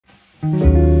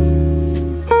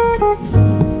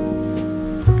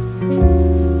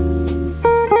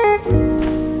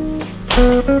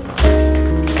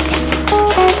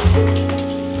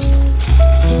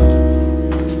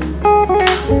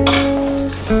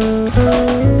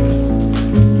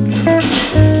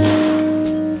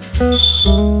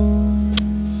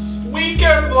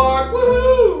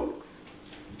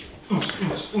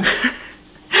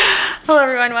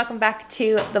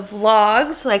to the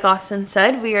vlogs. Like Austin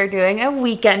said, we are doing a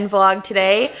weekend vlog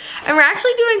today. And we're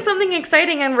actually doing something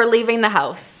exciting and we're leaving the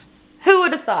house. Who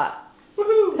would have thought?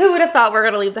 Who would have thought we're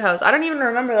gonna leave the house? I don't even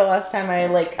remember the last time I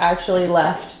like actually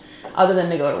left other than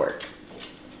to go to work.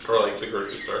 Or like the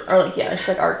grocery store. Or like, yeah, it's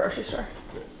like our grocery store.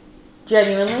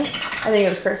 Genuinely, I think it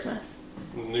was Christmas.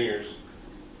 New Year's.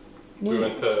 We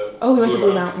went to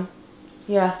Blue Mountain.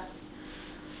 Yeah.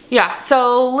 Yeah,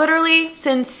 so literally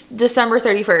since December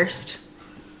 31st.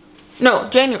 No,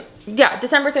 January. Yeah,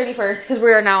 December 31st, because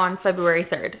we are now on February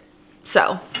 3rd.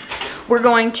 So, we're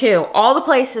going to all the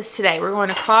places today. We're going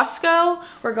to Costco.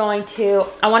 We're going to,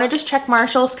 I want to just check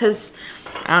Marshall's because,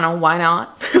 I don't know, why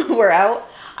not? We're out.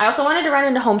 I also wanted to run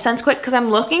into HomeSense quick because I'm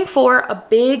looking for a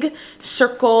big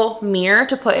circle mirror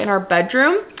to put in our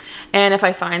bedroom. And if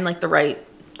I find like the right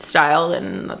style,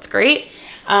 then that's great.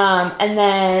 And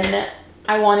then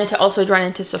I wanted to also run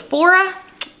into Sephora.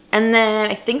 And then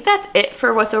I think that's it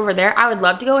for what's over there. I would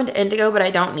love to go into Indigo, but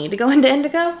I don't need to go into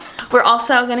Indigo. We're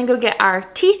also gonna go get our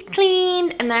teeth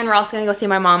cleaned, and then we're also gonna go see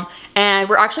my mom. And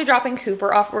we're actually dropping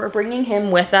Cooper off. We're bringing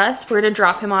him with us. We're gonna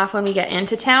drop him off when we get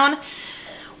into town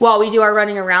while we do our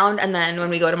running around. And then when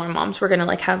we go to my mom's, we're gonna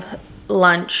like have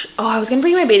lunch. Oh, I was gonna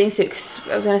bring my bathing suit because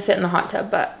I was gonna sit in the hot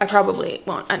tub, but I probably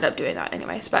won't end up doing that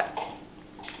anyways. But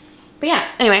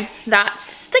yeah, anyway,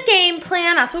 that's the game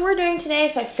plan. That's what we're doing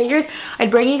today. So I figured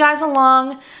I'd bring you guys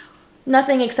along.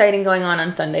 Nothing exciting going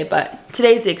on Sunday, but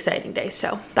today's the exciting day,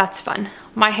 so that's fun.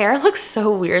 My hair looks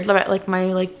so weird.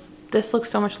 Like this looks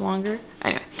so much longer.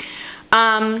 Anyway,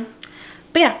 but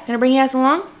yeah, gonna bring you guys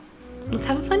along. Let's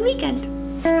have a fun weekend.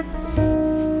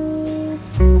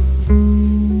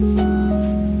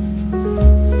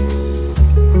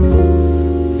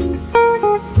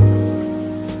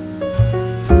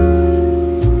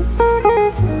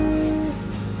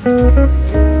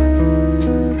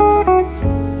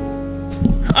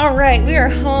 All right, we are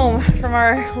home from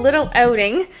our little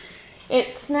outing.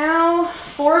 It's now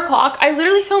 4 o'clock. I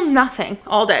literally filmed nothing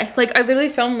all day. Like I literally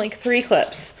filmed like 3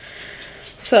 clips.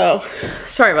 So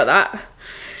sorry about that.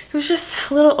 It was just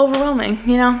a little overwhelming,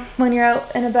 you know, when you're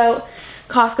out and about.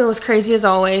 Costco was crazy as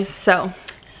always. So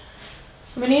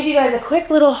I'm gonna give you guys a quick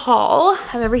little haul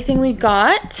of everything we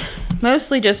got.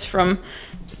 Mostly just from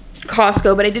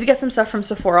Costco, but I did get some stuff from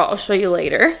Sephora. I'll show you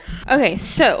later. Okay,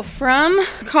 so from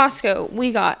Costco,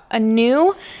 we got a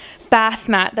new bath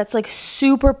mat that's like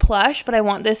super plush, but I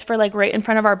want this for like right in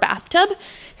front of our bathtub.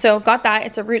 So got that.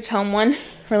 It's a Roots Home one.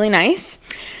 Really nice.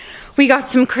 We got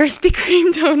some Krispy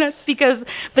Kreme donuts because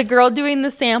the girl doing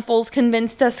the samples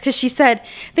convinced us because she said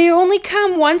they only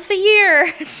come once a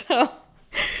year. So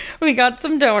we got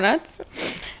some donuts.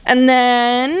 And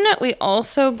then we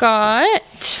also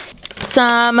got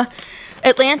some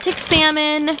Atlantic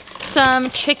salmon, some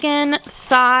chicken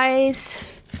thighs,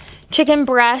 chicken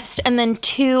breast, and then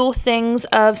 2 things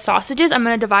of sausages. I'm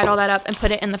gonna divide all that up and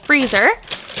put it in the freezer.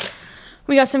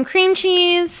 We got some cream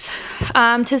cheese,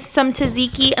 some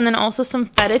tzatziki, and then also some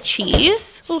feta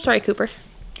cheese. Oh, sorry, Cooper.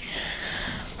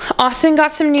 Austin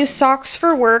got some new socks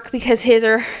for work because his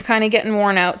are kind of getting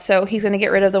worn out, so he's gonna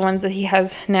get rid of the ones that he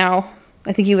has now.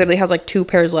 I think he literally has like 2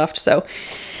 pairs left, so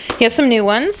he has some new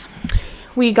ones.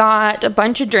 We got a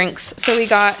bunch of drinks. So we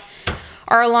got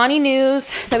our Alani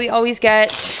News that we always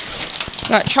get. We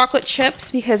got chocolate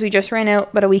chips because we just ran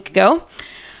out about a week ago.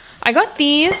 I got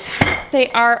these. They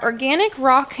are organic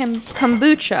rock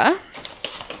kombucha,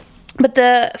 but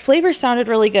the flavors sounded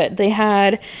really good. They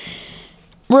had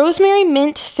rosemary,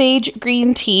 mint, sage,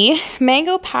 green tea,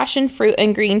 mango, passion fruit,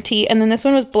 and green tea. And then this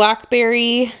one was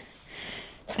blackberry,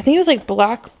 I think it was like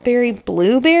blackberry,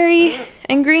 blueberry,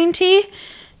 and green tea.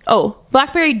 Oh,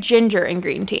 blackberry, ginger, and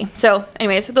green tea. So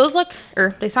anyways, those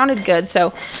they sounded good.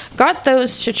 So got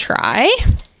those to try.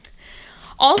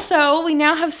 Also, we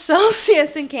now have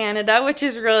Celsius in Canada, which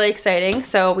is really exciting.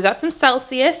 So we got some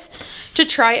Celsius to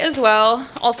try as well.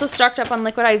 Also stocked up on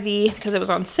Liquid IV because it was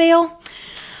on sale.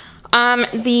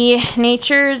 The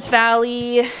Nature's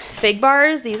Valley fig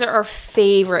bars. These are our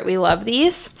favorite. We love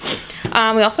these.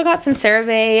 We also got some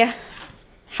CeraVe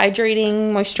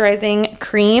hydrating, moisturizing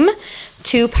cream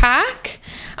 2-pack.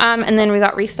 And then we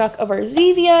got restock of our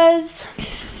Zevias. I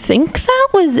think that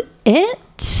was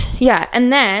it. Yeah,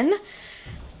 and then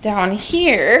down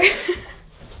here,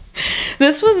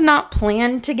 this was not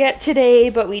planned to get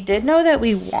today, but we did know that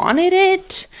we wanted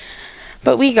it.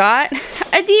 But we got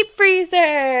a deep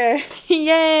freezer.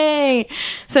 Yay!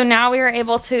 So now we are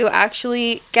able to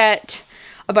actually get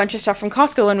a bunch of stuff from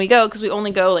Costco when we go, because we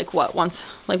only go like what, once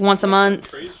a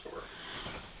month.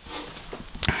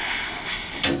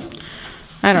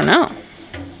 I don't know.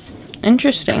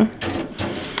 Interesting.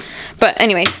 But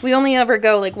anyways, we only ever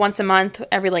go like once a month,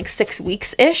 every like 6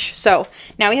 weeks-ish. So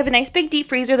now we have a nice big deep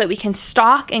freezer that we can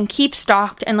stock and keep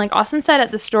stocked. And like Austin said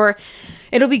at the store,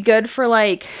 it'll be good for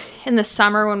like in the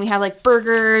summer when we have like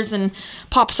burgers and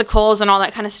popsicles and all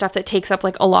that kind of stuff that takes up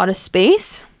like a lot of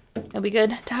space. It'll be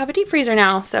good to have a deep freezer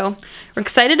now. So we're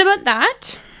excited about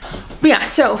that. But yeah,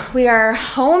 so we are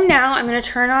home now. I'm going to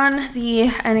turn on the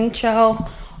NHL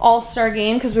All-Star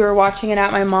game because we were watching it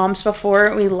at my mom's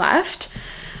before we left.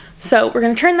 So we're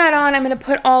gonna turn that on. I'm gonna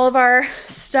put all of our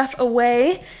stuff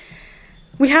away.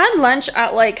 We had lunch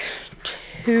at like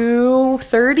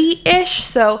 2:30-ish,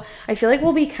 so I feel like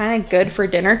we'll be kind of good for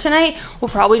dinner tonight. We'll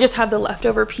probably just have the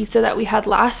leftover pizza that we had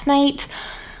last night.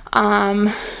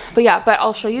 But yeah, but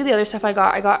I'll show you the other stuff I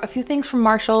got. I got a few things from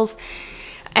Marshall's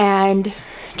and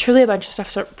truly a bunch of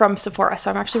stuff from Sephora, so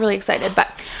I'm actually really excited,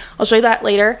 but I'll show you that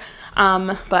later.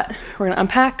 But we're gonna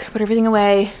unpack, put everything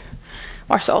away,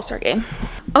 watch the All-Star game.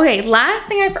 Okay, last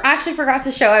thing I actually forgot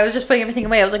to show. I was just putting everything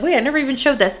away. I was like, wait, I never even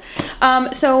showed this.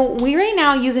 So we right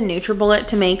now use a NutriBullet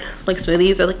to make like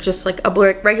smoothies, or like just like a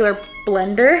regular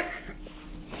blender.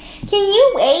 Can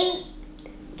you wait?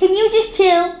 Can you just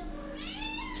chill?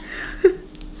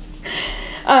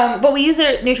 But we use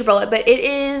a NutriBullet, but it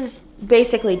is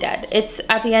basically dead. It's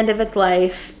at the end of its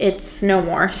life. It's no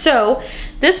more. So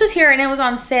this was here and it was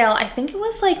on sale. I think it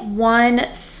was like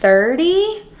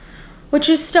 $130. Which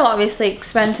is still obviously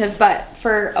expensive, but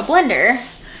for a blender,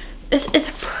 this is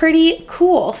pretty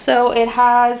cool. So it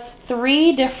has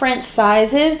 3 different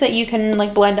sizes that you can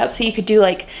like blend up. So you could do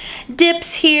like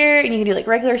dips here, and you can do like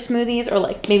regular smoothies, or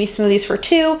like maybe smoothies for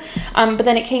 2. But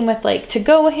then it came with like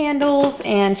to-go handles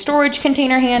and storage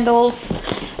container handles.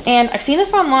 And I've seen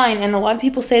this online and a lot of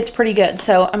people say it's pretty good.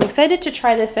 So I'm excited to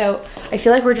try this out. I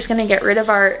feel like we're just gonna get rid of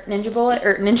our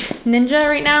Ninja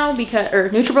right now because, or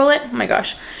NutriBullet, oh my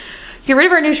gosh. Get rid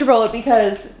of our NutriBullet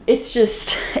because it's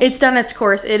done its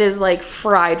course. It is like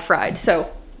fried. So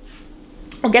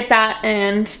I'll get that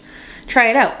and try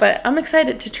it out. But I'm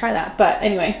excited to try that. But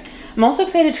anyway, I'm also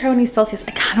excited to try one of these Celsius.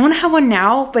 I kind of want to have one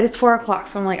now, but it's 4 o'clock.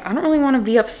 So I'm like, I don't really want to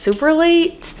be up super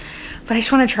late, but I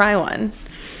just want to try one.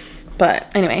 But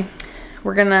anyway,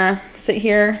 we're gonna sit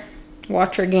here,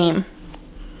 watch our game.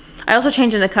 I also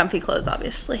changed into comfy clothes,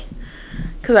 obviously,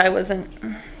 because I wasn't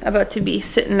about to be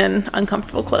sitting in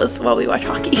uncomfortable clothes while we watch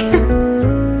hockey.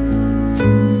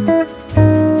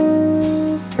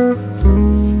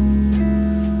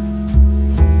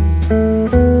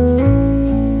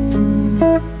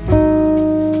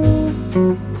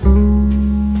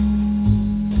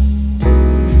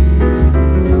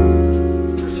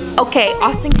 Okay,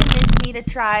 Austin convinced me to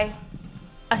try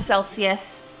a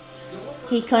Celsius.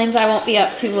 He claims I won't be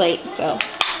up too late, so.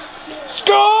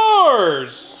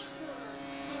 Scores!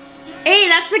 Hey,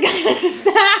 that's the guy with the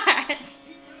stash.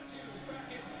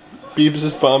 Beebs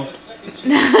is pumped.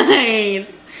 Nice.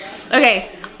 Okay,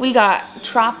 we got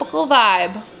Tropical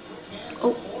Vibe.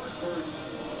 Oh.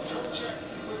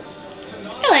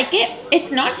 I like it.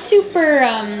 It's not super,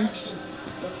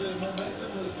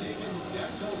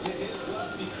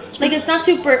 like it's not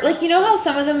super, like you know how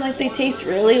some of them like they taste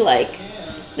really like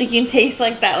you can taste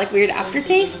like that like weird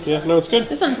aftertaste? Yeah, no, it's good.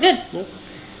 This one's good. Yeah.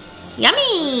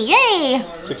 Yummy! Yay!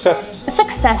 Success. A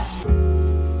success.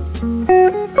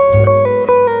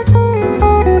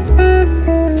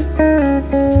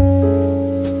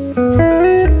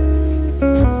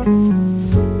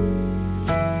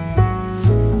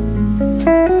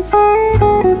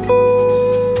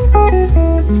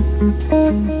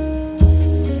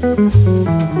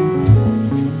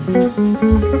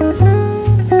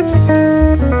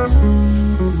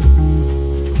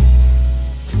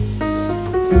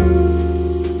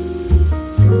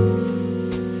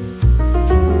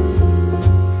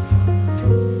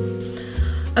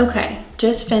 Okay,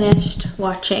 just finished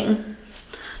watching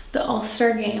the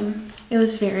All-Star game. It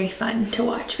was very fun to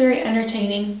watch, very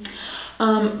entertaining.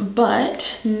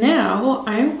 But now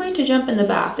I'm going to jump in the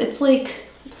bath. It's like,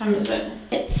 what time is it?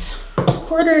 It's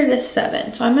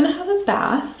 6:45, so I'm gonna have a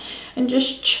bath and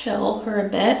just chill for a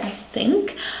bit, I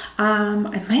think.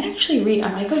 I might actually read,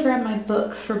 I might go grab my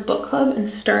book for book club and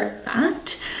start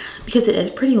that, because it is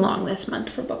pretty long this month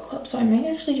for book club, so I might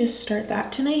actually just start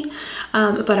that tonight.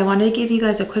 But I wanted to give you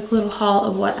guys a quick little haul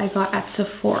of what I got at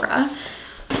Sephora.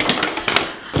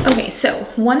 Okay, so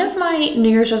one of my New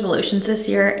Year's resolutions this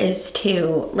year is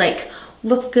to like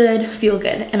look good, feel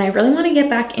good, and I really want to get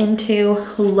back into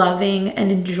loving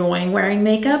and enjoying wearing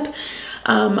makeup.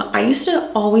 I used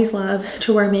to always love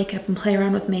to wear makeup and play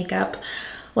around with makeup,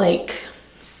 like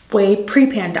way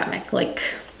pre-pandemic, like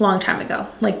long time ago,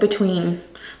 like between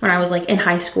when I was like in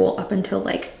high school up until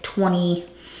like 2017,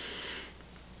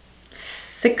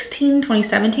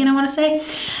 2017, I want to say.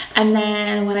 And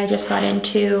then when I just got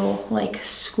into like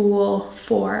school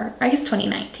for, I guess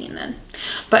 2019 then.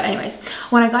 But anyways,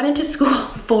 when I got into school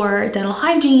for dental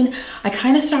hygiene, I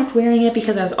kind of stopped wearing it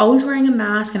because I was always wearing a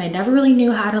mask and I never really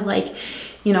knew how to like,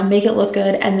 you know, make it look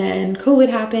good. And then COVID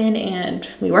happened and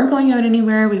we weren't going out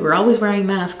anywhere. We were always wearing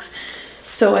masks.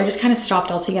 So I just kind of stopped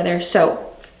altogether. So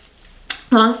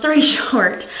long story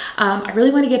short, I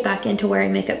really want to get back into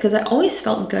wearing makeup because I always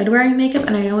felt good wearing makeup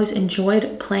and I always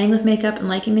enjoyed playing with makeup and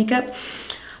liking makeup.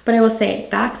 But I will say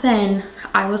back then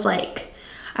I was like,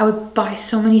 I would buy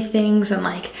so many things and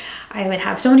like I would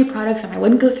have so many products and I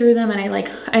wouldn't go through them, and I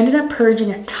ended up purging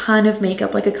a ton of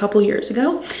makeup like a couple years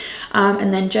ago.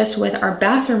 And then just with our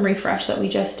bathroom refresh that we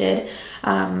just did,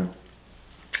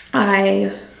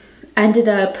 I ended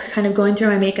up kind of going through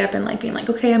my makeup and like being like,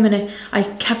 okay, I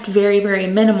kept very, very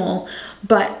minimal,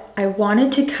 but I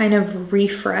wanted to kind of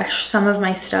refresh some of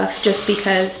my stuff just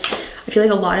because I feel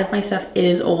like a lot of my stuff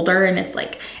is older and it's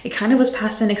like, it kind of was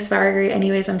past an expiry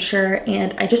anyways, I'm sure.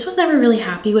 And I just was never really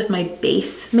happy with my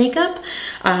base makeup.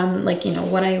 Like, you know,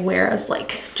 what I wear as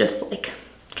like, just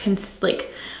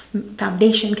like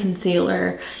foundation,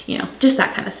 concealer, you know, just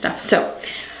that kind of stuff. So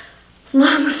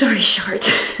long story short,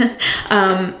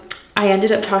 I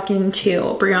ended up talking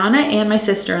to Brianna and my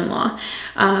sister-in-law,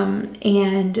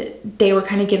 and they were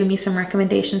kind of giving me some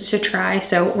recommendations to try.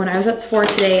 So when I was at Sephora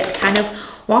today, I kind of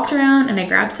walked around and I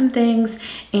grabbed some things,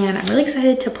 and I'm really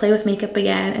excited to play with makeup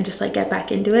again and just like get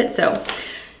back into it. So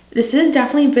this is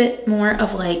definitely a bit more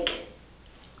of like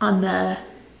on the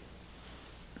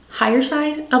higher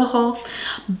side of a haul,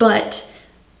 but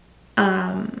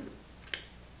I'm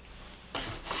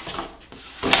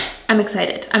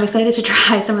excited. I'm excited to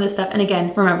try some of this stuff. And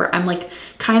again, remember, I'm like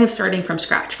kind of starting from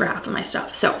scratch for half of my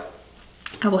stuff. So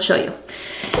I will show you.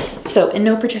 So in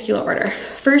no particular order.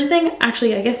 First thing,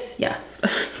 actually, I guess, yeah.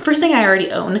 First thing I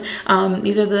already own.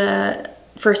 These are the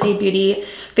First Aid Beauty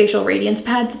Facial Radiance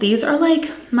Pads. These are like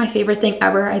my favorite thing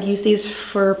ever. I've used these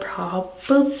for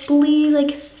probably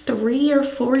like 3 or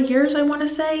 4 years, I want to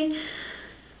say.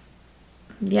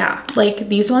 Yeah, like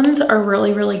these ones are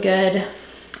really, really good.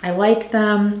 I like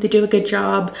them. They do a good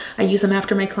job. I use them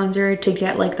after my cleanser to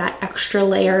get like that extra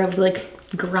layer of like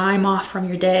grime off from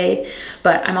your day.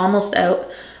 But I'm almost out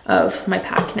of my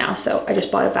pack now, so I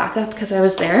just bought a backup because I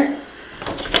was there.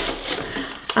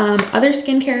 Other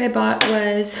skincare I bought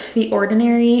was The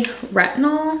Ordinary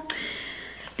retinol,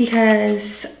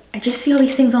 because I just see all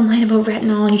these things online about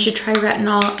retinol and you should try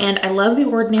retinol, and I love The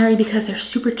Ordinary because they're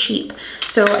super cheap.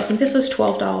 So I think this was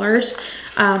 $12.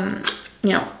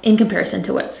 You know, in comparison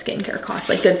to what skincare costs,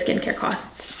 like good skincare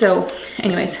costs. So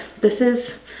anyways, this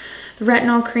is the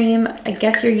retinol cream. I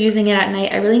guess you're using it at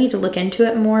night. I really need to look into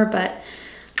it more, but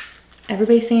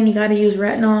everybody's saying you got to use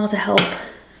retinol to help,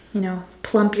 you know,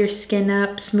 plump your skin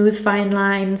up, smooth fine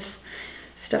lines,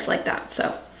 stuff like that.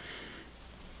 So,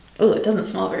 oh, it doesn't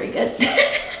smell very good.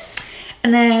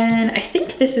 And then I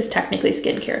think this is technically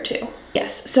skincare too.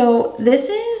 Yes, so this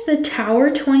is the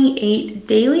Tower 28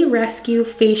 Daily Rescue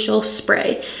Facial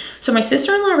Spray. So my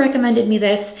sister-in-law recommended me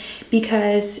this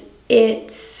because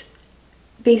it's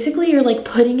basically you're like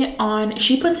putting it on,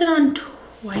 she puts it on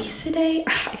twice a day.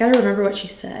 I gotta remember what she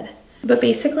said. But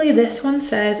basically this one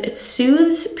says it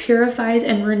soothes, purifies,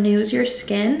 and renews your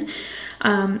skin.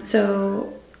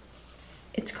 So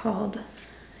it's called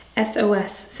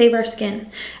SOS, Save Our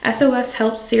Skin. SOS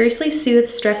helps seriously soothe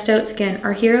stressed out skin.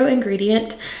 Our hero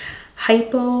ingredient,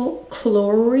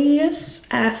 hypochlorous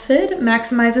acid,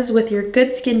 maximizes with your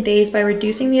good skin days by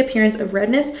reducing the appearance of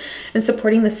redness and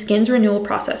supporting the skin's renewal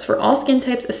process for all skin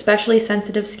types, especially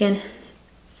sensitive skin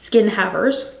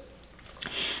havers.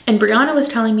 And Brianna was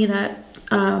telling me that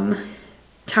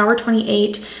Tower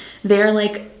 28, they're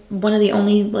like one of the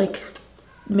only like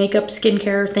makeup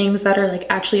skincare things that are like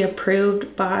actually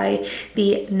approved by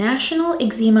the National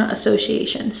Eczema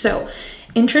Association. So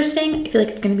interesting. I feel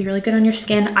like it's going to be really good on your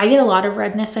skin. I get a lot of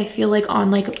redness, I feel like,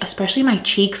 on like especially my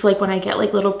cheeks, like when I get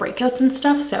like little breakouts and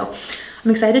stuff. So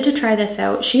I'm excited to try this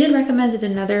out. She had recommended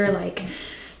another like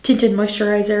tinted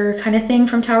moisturizer kind of thing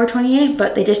from Tower 28,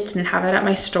 but they just didn't have it at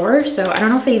my store. So I don't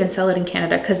know if they even sell it in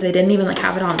Canada because they didn't even like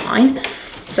have it online.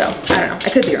 So I don't know, I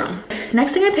could be wrong.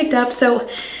 Next thing I picked up, so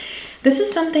this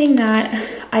is something that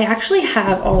I actually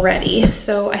have already.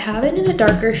 So I have it in a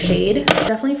darker shade,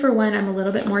 definitely for when I'm a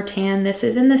little bit more tan. This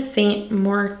is in the Saint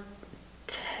Mortis?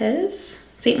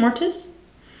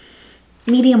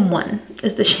 medium 1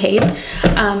 is the shade,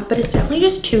 but it's definitely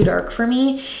just too dark for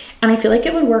me. And I feel like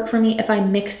it would work for me if I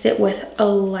mixed it with a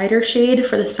lighter shade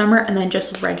for the summer and then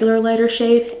just regular lighter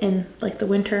shade in like the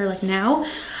winter, like now.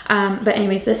 But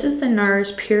anyways, this is the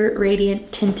NARS Pure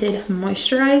Radiant Tinted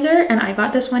Moisturizer. And I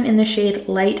got this one in the shade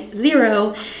Light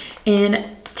Zero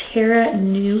in Terra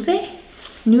Nuve.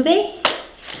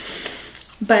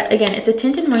 But again, it's a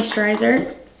tinted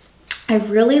moisturizer. I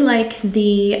really like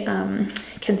the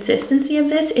consistency of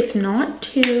this. It's not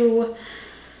too,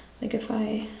 like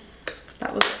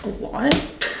that was a lot.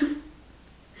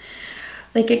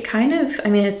 Like it kind of, I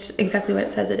mean, it's exactly what it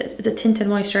says it is. It's a tinted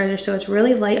moisturizer, so it's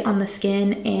really light on the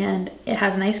skin and it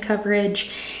has nice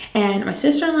coverage. And my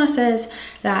sister-in-law says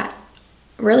that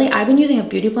really, I've been using a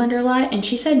beauty blender a lot, and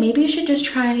she said maybe you should just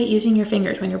try using your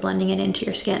fingers when you're blending it into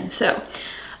your skin. So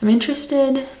I'm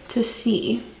interested to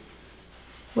see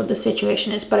what the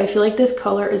situation is, but I feel like this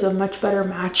color is a much better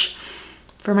match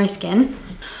for my skin.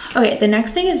 Okay, the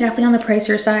next thing is definitely on the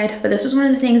pricier side, but this is one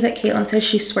of the things that Katelyn says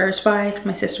she swears by,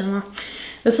 my sister-in-law.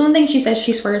 This is one thing she says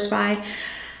she swears by,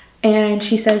 and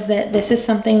she says that this is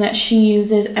something that she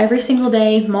uses every single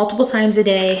day, multiple times a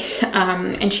day,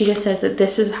 and she just says that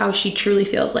this is how she truly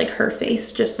feels like her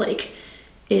face just like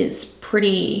is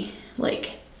pretty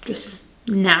like just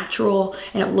natural,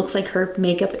 and it looks like her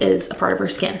makeup is a part of her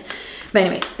skin. But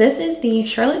anyways, this is the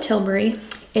Charlotte Tilbury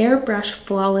Airbrush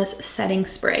Flawless Setting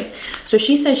Spray. So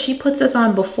she says she puts this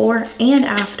on before and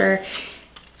after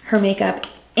her makeup,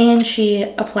 and she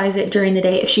applies it during the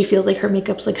day if she feels like her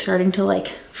makeup's like starting to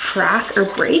like crack or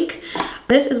break.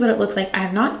 This is what it looks like. I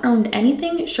have not owned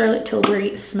anything Charlotte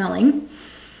Tilbury smelling,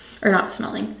 or not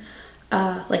smelling,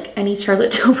 like any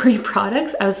Charlotte Tilbury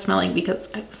products. I was smelling because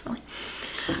I was smelling.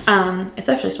 It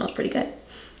actually smells pretty good.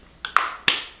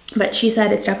 But she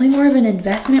said it's definitely more of an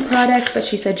investment product, but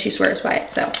she said she swears by it.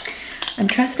 So I'm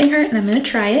trusting her and I'm gonna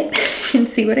try it and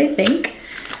see what I think.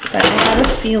 But I have a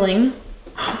feeling,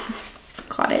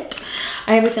 caught it.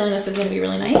 I have a feeling this is gonna be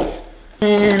really nice.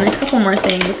 And a couple more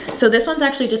things. So this one's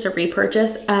actually just a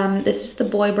repurchase. This is the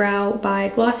Boy Brow by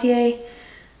Glossier.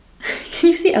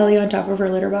 Can you see Ellie on top of her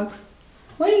litter box?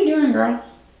 What are you doing, girl?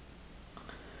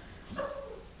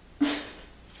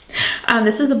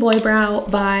 This is the Boy Brow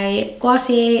by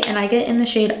Glossier, and I get it in the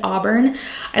shade Auburn.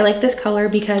 I like this color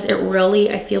because it really,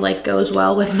 I feel like, goes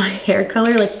well with my hair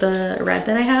color, like the red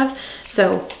that I have.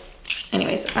 So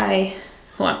anyways, hold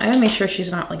on, I gotta make sure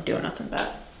she's not like doing nothing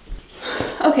bad.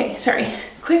 Okay, sorry,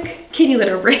 quick kitty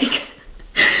litter break.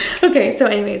 Okay, so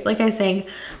anyways, like I was saying,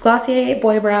 Glossier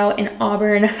Boy Brow in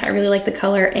Auburn. I really like the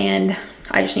color, and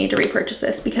I just need to repurchase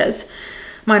this because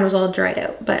mine was all dried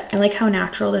out. But I like how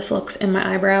natural this looks in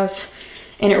my eyebrows,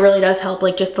 and it really does help,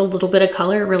 like just a little bit of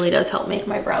color really does help make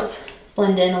my brows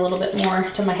blend in a little bit more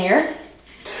to my hair.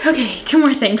 Okay, two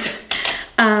more things.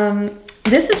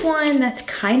 This is one that's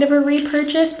kind of a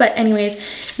repurchase, but anyways,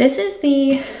 this is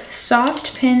the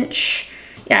Soft Pinch.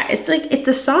 Yeah, it's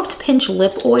the Soft Pinch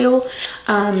Lip Oil,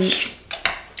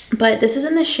 but this is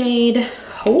in the shade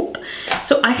Hope.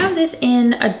 So I have this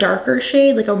in a darker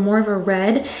shade, like a more of a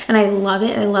red, and I love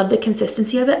it. I love the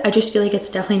consistency of it. I just feel like it's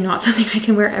definitely not something I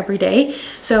can wear every day.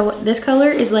 So this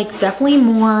color is like definitely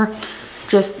more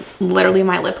just literally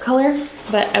my lip color,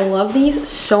 but I love these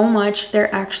so much.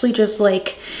 They're actually just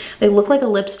like, they look like a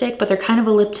lipstick, but they're kind of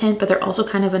a lip tint, but they're also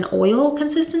kind of an oil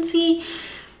consistency.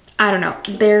 I don't know.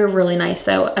 They're really nice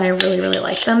though, and I really, really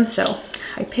like them. So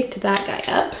I picked that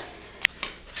guy up.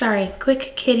 Sorry,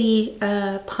 quick kitty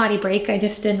potty break. I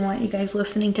just didn't want you guys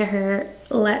listening to her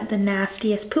let the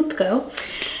nastiest poop go.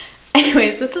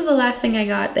 Anyways, this is the last thing I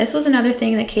got. This was another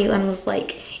thing that Katelyn was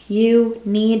like, you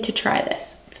need to try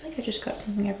this. I feel like I just got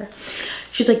something ever.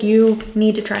 She's like, you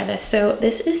need to try this. So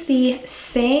this is the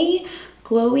Say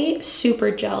Glowy Super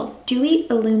Gel Dewy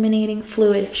Illuminating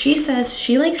Fluid. She says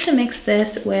she likes to mix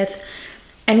this with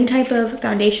any type of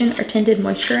foundation or tinted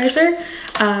moisturizer.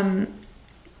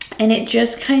 And it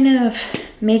just kind of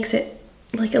makes it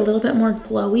like a little bit more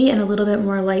glowy and a little bit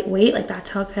more lightweight. Like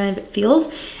that's how kind of it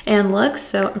feels and looks.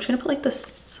 So I'm just gonna put like the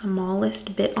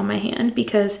smallest bit on my hand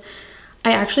because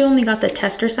I actually only got the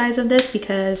tester size of this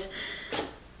because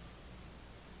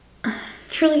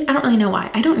truly, I don't really know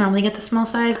why. I don't normally get the small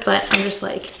size, but I'm just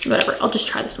like, whatever, I'll just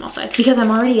try the small size because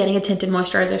I'm already getting a tinted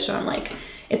moisturizer. So I'm like,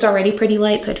 it's already pretty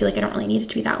light. So I feel like I don't really need it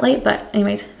to be that light. But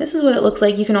anyways, this is what it looks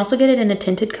like. You can also get it in a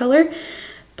tinted color.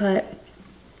 But,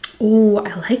 ooh,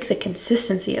 I like the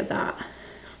consistency of that.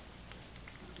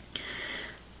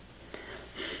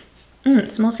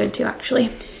 It smells good too,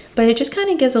 actually. But it just kind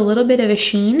of gives a little bit of a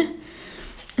sheen. And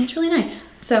it's really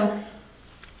nice. So,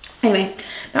 anyway,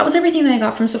 that was everything that I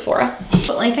got from Sephora.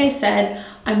 But like I said,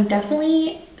 I'm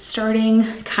definitely starting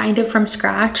kind of from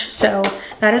scratch, so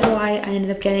that is why I ended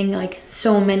up getting like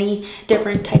so many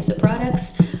different types of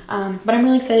products. But I'm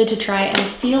really excited to try, and I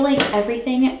feel like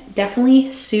everything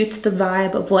definitely suits the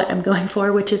vibe of what I'm going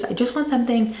for, which is I just want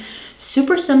something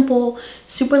super simple,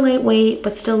 super lightweight,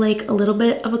 but still like a little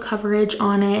bit of a coverage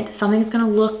on it, something that's gonna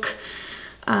look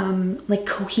like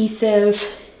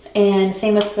cohesive. And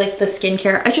same with like the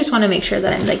skincare. I just want to make sure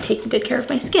that I'm like taking good care of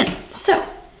my skin. So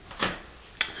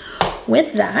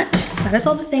with that, that is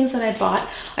all the things that I bought.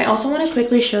 I also want to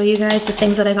quickly show you guys the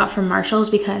things that I got from Marshall's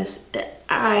because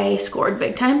I scored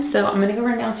big time. So I'm gonna go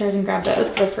run downstairs and grab those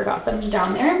because I forgot them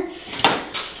down there.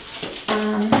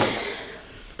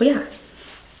 But yeah,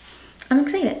 I'm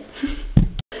excited.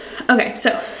 Okay,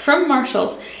 so from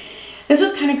Marshall's, this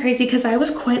was kind of crazy because I was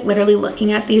quite literally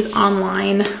looking at these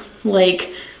online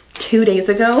like 2 days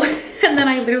ago, and then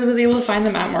I literally was able to find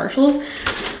them at Marshall's.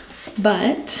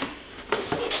 But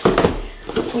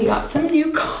we got some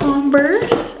new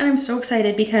Converse, and I'm so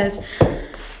excited because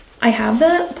I have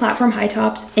the platform high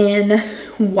tops in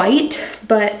white,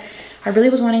 but I really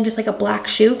was wanting just like a black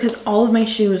shoe because all of my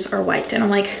shoes are white, and I'm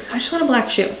like, I just want a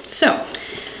black shoe. So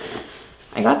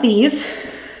I got these.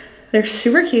 They're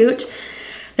super cute.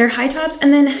 They're high tops,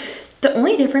 and then the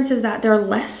only difference is that they're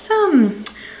less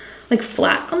like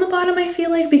flat on the bottom, I feel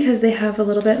like, because they have a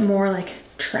little bit more like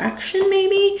traction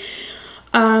maybe.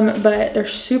 But they're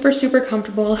super, super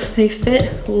comfortable. They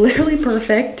fit literally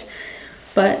perfect,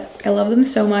 but I love them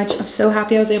so much. I'm so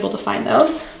happy I was able to find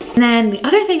those. And then the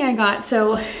other thing I got,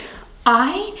 so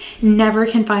I never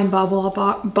can find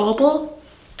I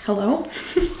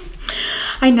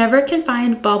never can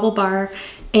find Bubble Bar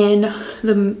in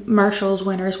the Marshall's,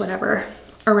 Winners, whatever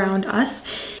around us.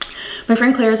 My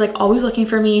friend Claire is like always looking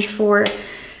for me for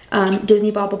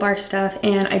Disney Bubble Bar stuff,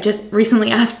 and I just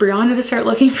recently asked Brianna to start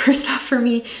looking for stuff for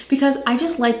me because I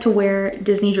just like to wear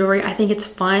Disney jewelry. I think it's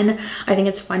fun. I think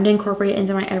it's fun to incorporate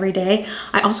into my everyday.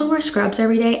 I also wear scrubs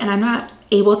every day, and I'm not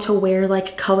able to wear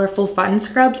like colorful fun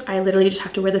scrubs. I literally just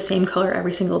have to wear the same color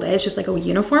every single day. It's just like a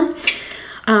uniform.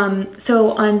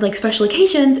 So on like special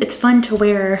occasions, it's fun to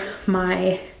wear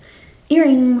my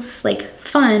earrings like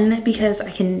fun because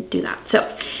I can do that.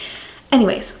 So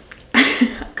anyways,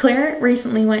 Claire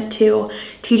recently went to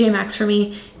TJ Maxx for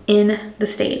me in the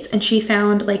States, and she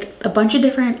found like a bunch of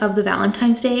different of the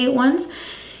Valentine's Day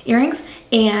earrings,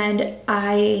 and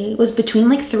I was between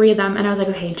like 3 of them, and I was like,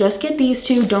 okay, just get these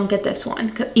 2, don't get this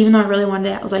one. Even though I really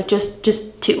wanted it, I was like, just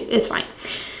 2, it's fine.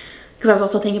 Because I was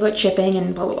also thinking about shipping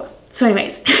and blah, blah, blah. So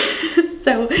anyways,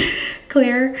 so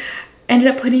Claire ended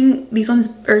up putting these ones,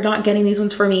 or not getting these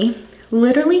ones for me.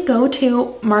 Literally go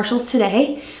to Marshall's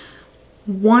today,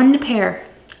 1 pair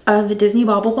of the Disney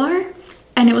Bobble Bar,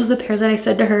 and it was the pair that I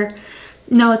said to her,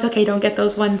 no, it's okay, don't get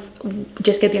those ones,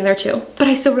 just get the other 2. But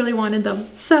I still really wanted them.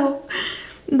 So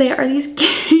they are these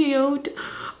cute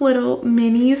little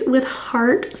minis with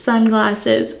heart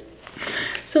sunglasses.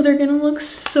 So they're gonna look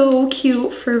so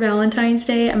cute for Valentine's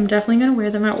Day. I'm definitely gonna wear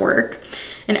them at work,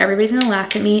 and everybody's gonna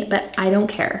laugh at me, but I don't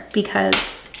care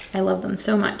because I love them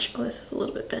so much. Oh, this is a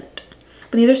little bit bent.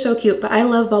 But these are so cute. But I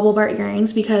love Bubble Bar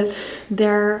earrings because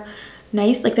they're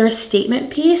nice. Like, they're a statement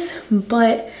piece,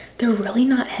 but they're really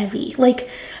not heavy. Like,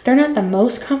 they're not the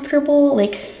most comfortable,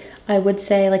 like I would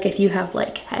say, like if you have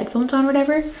like headphones on or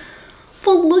whatever.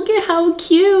 But look at how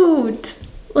cute.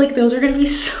 Like, those are gonna be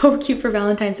so cute for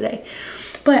Valentine's Day.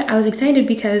 But I was excited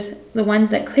because the ones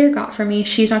that Claire got for me,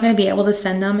 she's not gonna be able to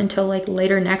send them until like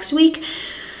later next week.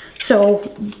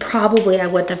 So probably I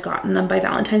wouldn't have gotten them by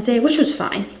Valentine's Day, which was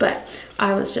fine. But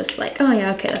I was just like, oh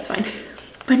yeah, okay, that's fine.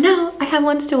 But now I have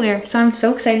ones to wear. So I'm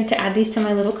so excited to add these to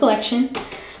my little collection.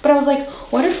 But I was like,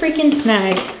 what a freaking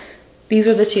snag. These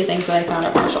are the 2 things that I found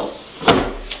at Marshall's.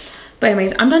 But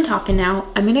anyways, I'm done talking now.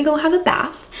 I'm gonna go have a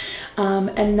bath.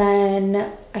 And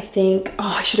then I think,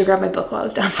 oh, I should have grabbed my book while I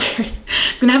was downstairs.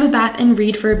 I'm gonna have a bath and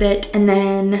read for a bit, and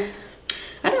then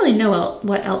I don't really know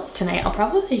what else tonight. I'll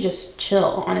probably just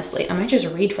chill, honestly. I might just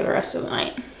read for the rest of the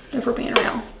night, if we're being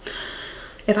real.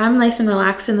 If I'm nice and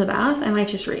relaxed in the bath, I might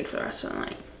just read for the rest of the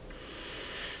night.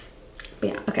 But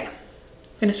yeah, okay.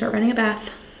 I'm gonna start running a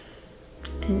bath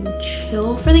and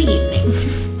chill for the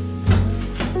evening.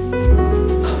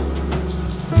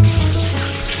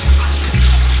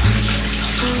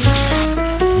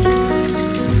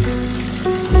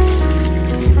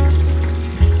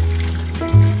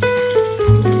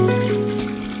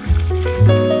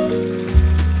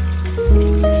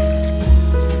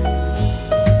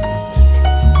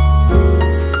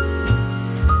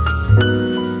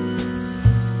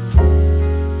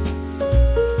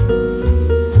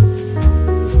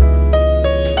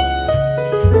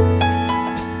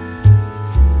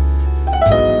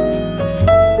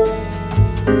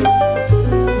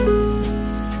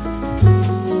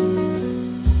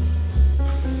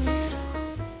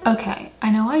 Okay,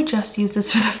 I know I just used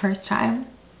this for the first time,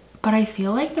 but I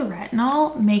feel like the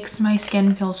retinol makes my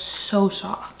skin feel so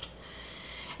soft.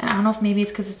 And I don't know if maybe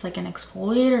it's because it's like an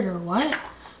exfoliator or what,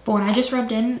 but when I just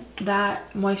rubbed in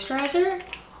that moisturizer,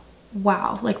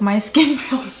 wow, like my skin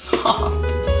feels soft.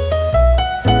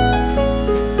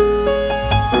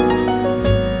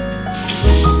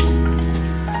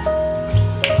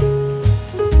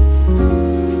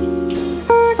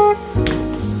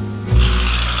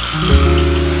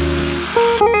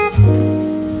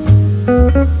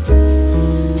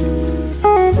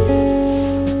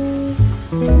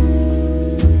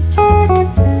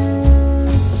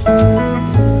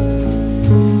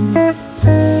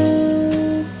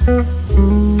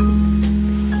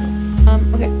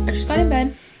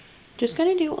 Just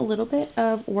gonna do a little bit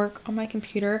of work on my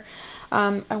computer.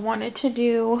 I wanted to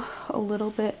do a little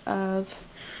bit of,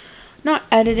 not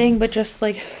editing, but just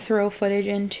like throw footage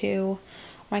into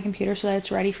my computer so that it's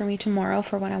ready for me tomorrow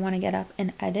for when I want to get up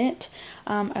and edit.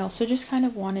 I also just kind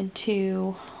of wanted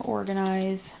to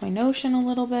organize my Notion a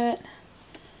little bit.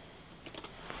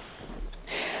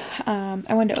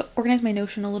 I wanted to organize my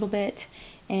Notion a little bit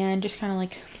and just kind of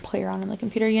like play around on the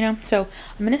computer, you know? So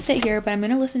I'm gonna sit here, but I'm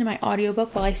gonna listen to my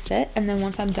audiobook while I sit, and then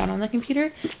once I'm done on the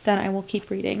computer, then I will keep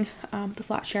reading the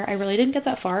flat share. I really didn't get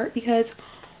that far because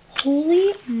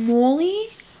holy moly,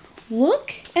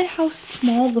 look at how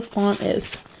small the font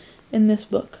is in this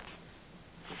book.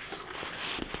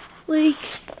 Like,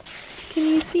 can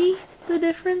you see the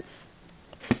difference?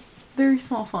 Very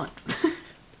small font.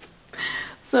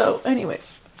 So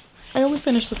anyways, I only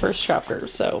finished the first chapter,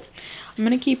 so I'm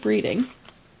gonna keep reading,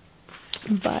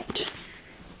 but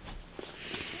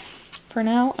for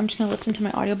now I'm just gonna listen to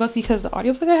my audiobook because the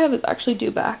audiobook I have is actually due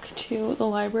back to the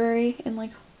library in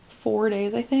like 4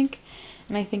 days, I think,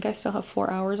 and I think I still have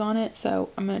 4 hours on it, so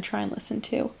I'm gonna try and listen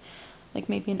to like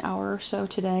maybe an hour or so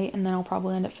today, and then I'll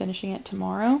probably end up finishing it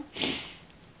tomorrow.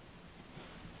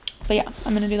 But yeah,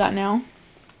 I'm gonna do that now,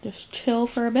 just chill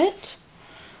for a bit.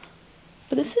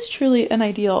 But this is truly an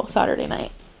ideal Saturday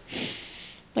night.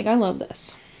 Like, I love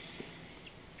this.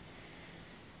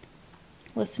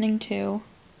 Listening to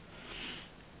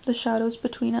the shadows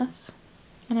between us.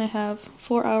 And I have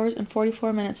 4 hours and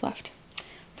 44 minutes left.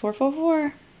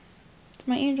 444. It's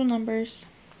my angel numbers.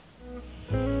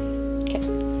 Okay.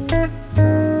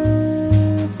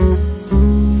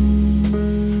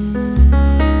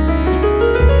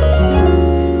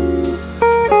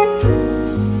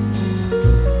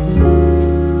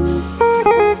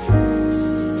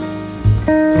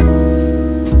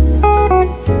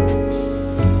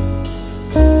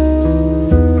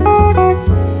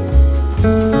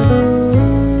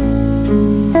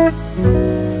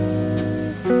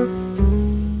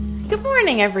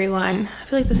 Everyone, I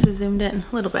feel like this is zoomed in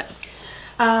a little bit.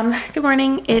 Good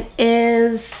morning. It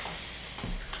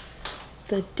is,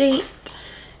 the date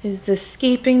is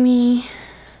escaping me.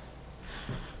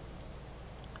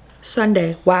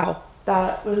 Sunday. Wow,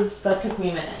 that took me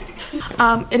a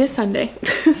minute. It is Sunday.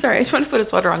 Sorry, I just wanted to put a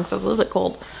sweater on because I was a little bit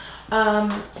cold.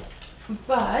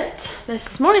 But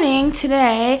this morning,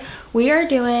 today, we are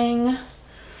doing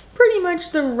pretty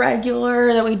much the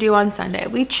regular that we do on Sunday.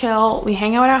 We chill, we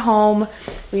hang out at home,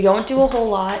 we don't do a whole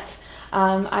lot.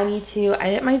 I need to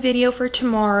edit my video for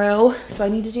tomorrow, so I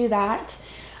need to do that.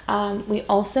 We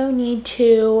also need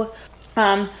to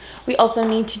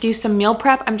do some meal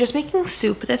prep. I'm just making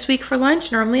soup this week for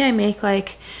lunch. Normally I make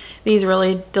like these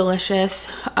really delicious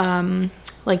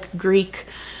like Greek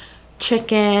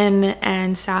chicken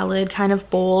and salad kind of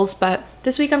bowls, but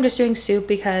this week I'm just doing soup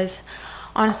because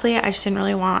honestly, I just didn't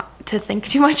really want to think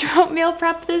too much about meal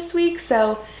prep this week.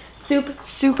 So soup,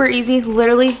 super easy.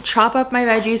 Literally chop up my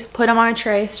veggies, put them on a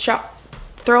tray,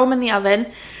 throw them in the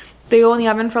oven. They go in the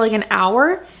oven for like an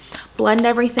hour. Blend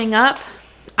everything up,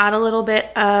 add a little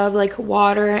bit of like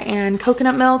water and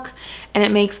coconut milk, and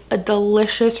it makes a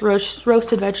delicious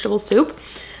roasted vegetable soup.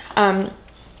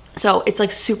 So it's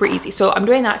like super easy. So I'm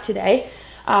doing that today.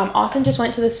 Austin just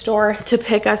went to the store to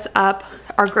pick us up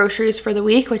our groceries for the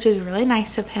week, which is really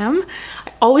nice of him.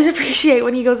 I always appreciate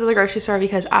when he goes to the grocery store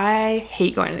because I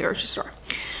hate going to the grocery store.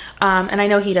 And I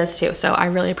know he does too, so I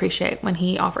really appreciate when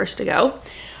he offers to go.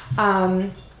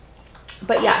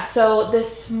 But yeah, so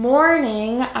this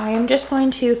morning I am just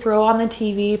going to throw on the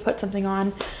TV, put something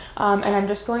on, and I'm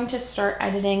just going to start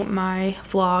editing my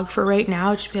vlog for right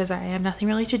now, just because I have nothing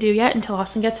really to do yet until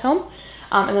Austin gets home.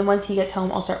 And then once he gets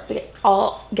home,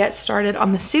 I'll get started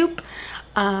on the soup.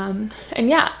 And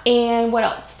yeah, and what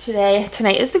else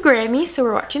tonight is the Grammys, so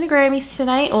we're watching the Grammys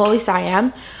tonight. Well, at least I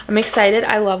am. I'm excited.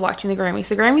 I love watching the Grammys.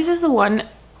 The Grammys is the one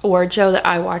award show that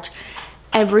I watch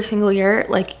every single year,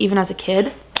 like even as a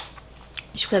kid.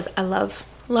 just because I love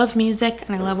music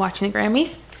and I love watching the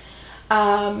Grammys.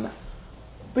 But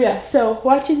yeah, so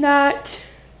watching that,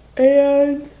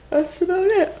 and that's about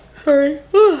it. Sorry.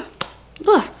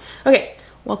 Okay,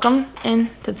 welcome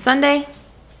into the Sunday.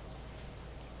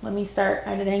 Let me start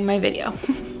editing my video.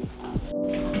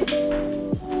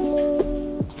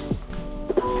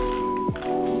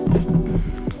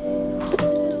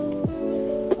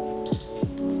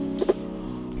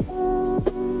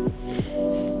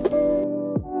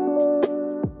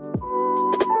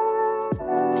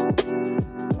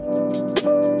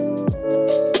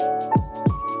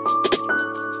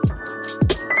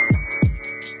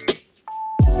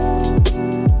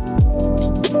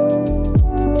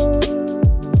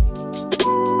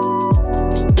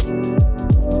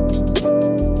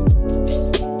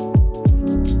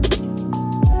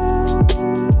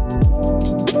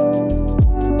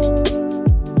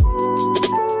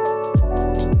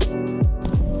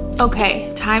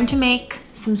 Okay, time to make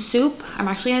some soup. I'm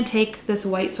actually gonna take this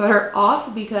white sweater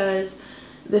off because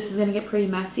this is gonna get pretty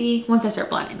messy once I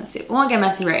start blending the soup. It won't get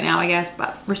messy right now, I guess,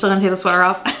 but we're still gonna take the sweater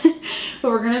off.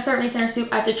 But we're gonna start making our soup.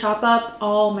 I have to chop up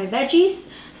all my veggies,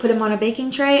 put them on a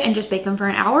baking tray, and just bake them for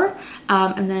an hour.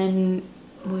 And then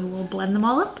we will blend them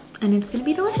all up, and it's gonna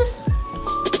be delicious.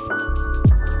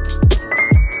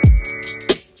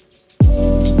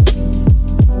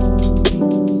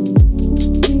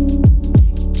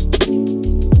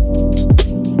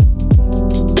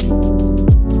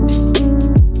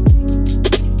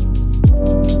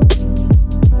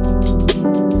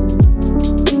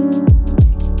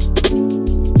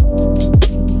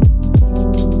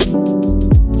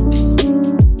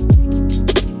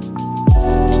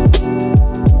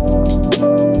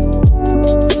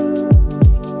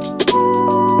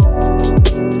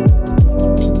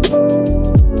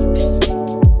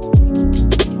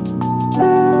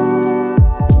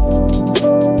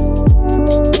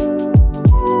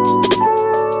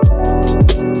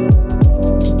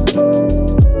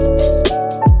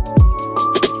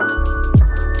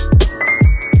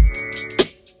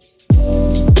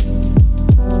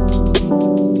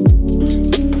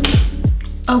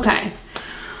 Okay,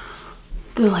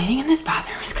 the lighting in this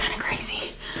bathroom is kind of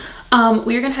crazy.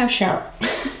 We're gonna have a shower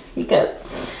because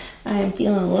I am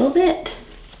feeling a little bit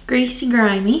greasy,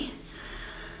 grimy,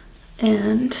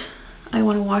 and I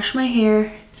want to wash my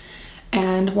hair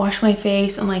and wash my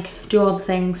face and like do all the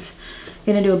things. I'm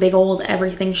gonna do a big old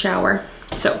everything shower.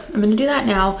 So I'm gonna do that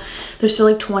now. There's still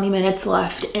like 20 minutes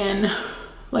left in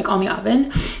like on the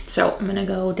oven. So I'm gonna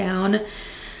go down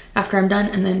after I'm done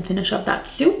and then finish up that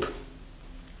soup.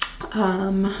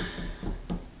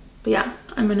 But yeah,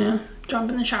 I'm gonna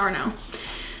jump in the shower now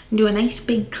and do a nice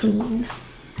big clean.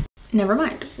 Never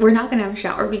mind, we're not gonna have a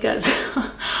shower because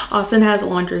Austin has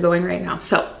laundry going right now.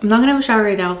 So I'm not gonna have a shower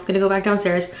right now. I'm gonna go back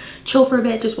downstairs, chill for a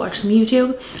bit, just watch some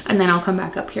YouTube, and then I'll come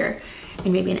back up here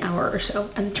in maybe an hour or so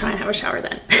and try and have a shower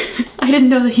then. I didn't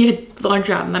know that he had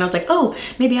laundry on, and then I was like, oh,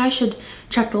 maybe I should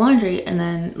check the laundry and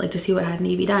then like to see what had to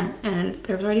be done, and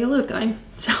there was already a load going.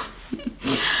 So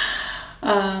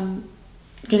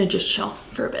gonna just chill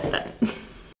for a bit then.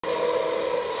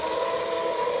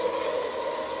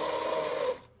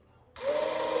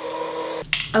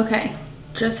 Okay,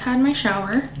 just had my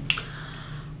shower.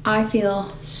 I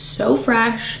feel so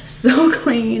fresh, so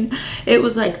clean. It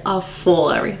was like a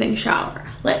full everything shower.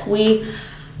 Like we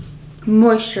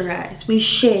moisturized, we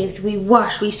shaved, we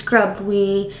washed, we scrubbed,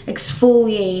 we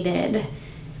exfoliated.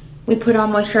 We put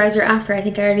on moisturizer after. I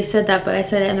think I already said that, but I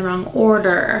said it in the wrong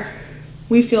order.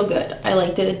 We feel good. I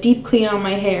like did a deep clean on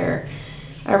my hair.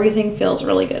 Everything feels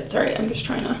really good. Sorry, I'm just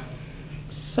trying to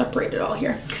separate it all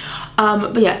here.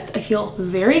 But yes, I feel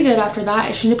very good after that. I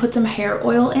just need to put some hair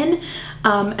oil in.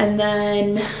 And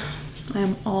then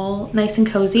I'm all nice and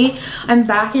cozy. I'm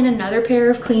back in another pair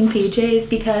of clean PJs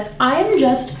because I am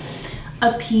just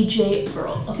a PJ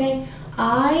girl, okay?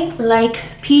 I like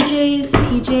PJs.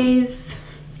 PJs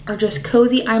are just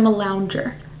cozy. I'm a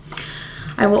lounger.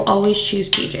 I will always choose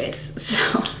PJs.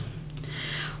 So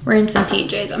we're in some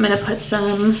PJs. I'm gonna put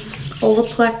some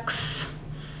Olaplex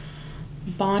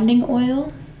bonding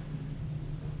oil.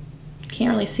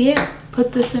 Can't really see it.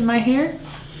 Put this in my hair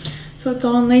so it's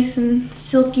all nice and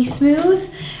silky smooth.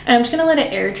 And I'm just gonna let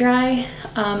it air dry.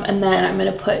 And then I'm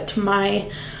gonna put my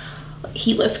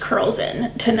heatless curls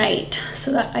in tonight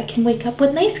so that I can wake up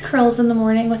with nice curls in the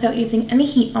morning without using any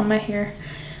heat on my hair.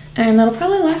 And that'll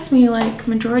probably last me like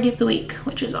majority of the week,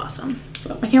 which is awesome.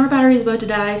 But my camera battery is about to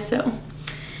die, so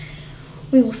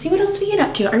we will see what else we get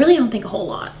up to. I really don't think a whole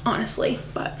lot, honestly,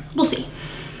 but we'll see.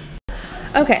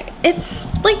 Okay, it's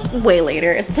like way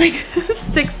later. It's like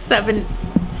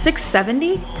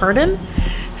 6:70, pardon?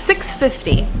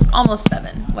 6:50. It's almost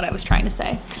 7, what I was trying to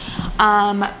say.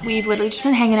 We've literally just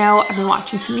been hanging out. I've been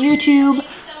watching some YouTube.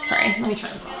 Sorry, let me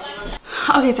turn this off.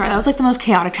 Okay, sorry, that was like the most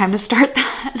chaotic time to start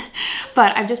that.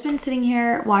 But I've just been sitting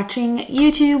here watching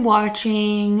YouTube,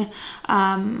 watching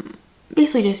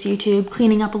basically just YouTube,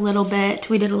 cleaning up a little bit.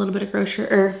 We did a little bit of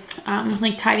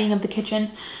like tidying of the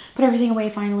kitchen, put everything away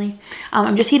finally.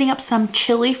 I'm just heating up some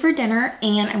chili for dinner,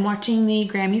 and I'm watching the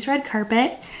Grammys red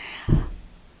carpet.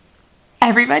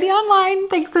 Everybody online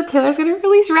thinks that Taylor's gonna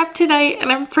release Rep tonight,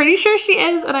 and I'm pretty sure she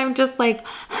is, and I'm just like,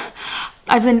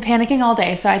 I've been panicking all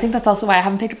day, so I think that's also why I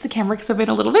haven't picked up the camera, because I've been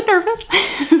a little bit nervous.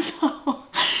 So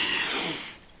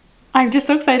I'm just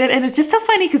so excited, and it's just so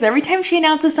funny because every time she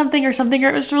announces something or something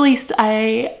was released,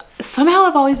 I somehow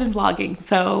have always been vlogging.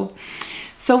 So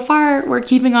far we're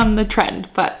keeping on the trend.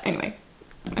 But anyway,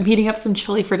 I'm heating up some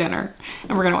chili for dinner,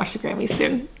 and we're gonna watch the Grammys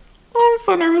soon. Oh, I'm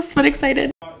so nervous but excited.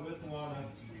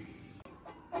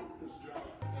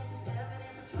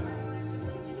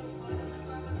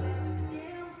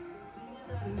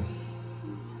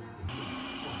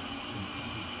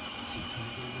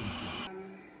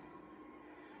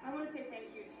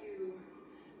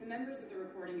 Members of the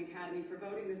Recording Academy for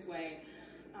voting this way,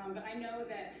 but I know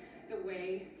that the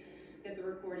way that the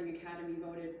Recording Academy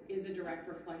voted is a direct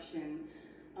reflection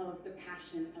of the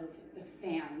passion of the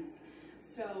fans.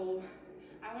 So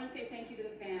I want to say thank you to the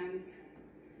fans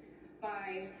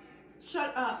by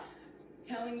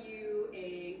telling you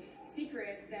a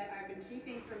secret that I've been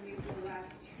keeping from you for the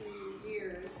last 2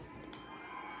 years.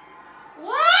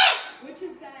 What? Which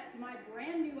is that my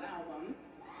brand new album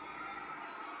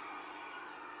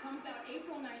comes out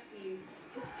April 19th.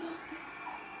 It's called...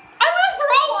 I'm gonna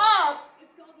throw up!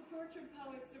 It's called The Tortured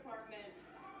Poets Department.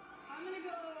 I'm gonna go...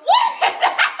 What is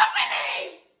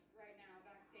happening? Right now,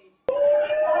 backstage.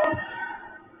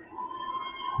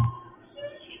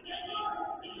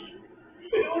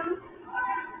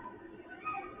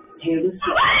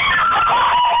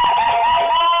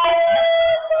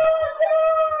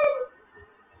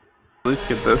 Let's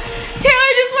get this.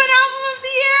 Taylor just won Album of the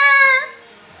Year!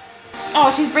 Oh,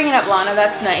 she's bringing up Lana.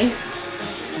 That's nice.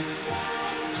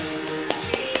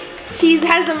 She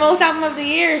has the most Album of the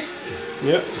Years.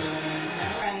 Yep.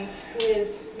 Friend, who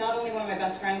is not only one of my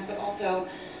best friends, but also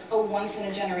a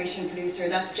once-in-a-generation producer.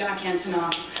 That's Jack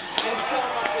Antonoff. I'm so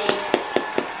lucky.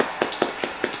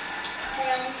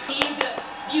 And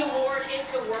the award is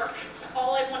the work.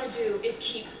 All I want to do is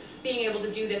keep being able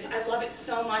to do this. I love it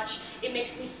so much. It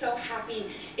makes me so happy.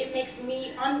 It makes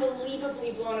me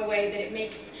unbelievably blown away that it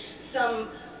makes some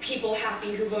people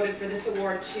happy who voted for this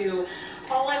award too.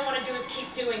 All I want to do is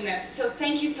keep doing this. So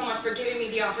thank you so much for giving me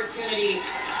the opportunity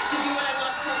to do what I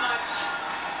love so much.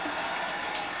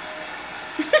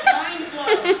 Mind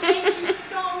blown. Thank you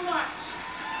so much.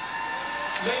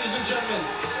 Ladies and gentlemen,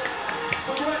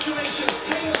 congratulations,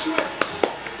 Taylor Swift.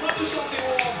 Not just on the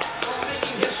award, but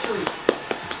making history.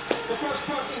 The first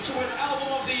person to win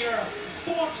Album of the Year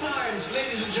 4 times,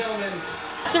 ladies and gentlemen.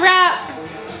 That's a wrap.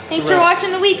 Thanks for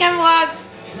watching the weekend vlog.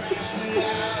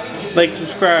 Like,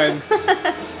 subscribe.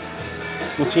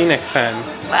 We'll see you next time.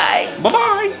 Bye.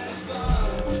 Bye-bye.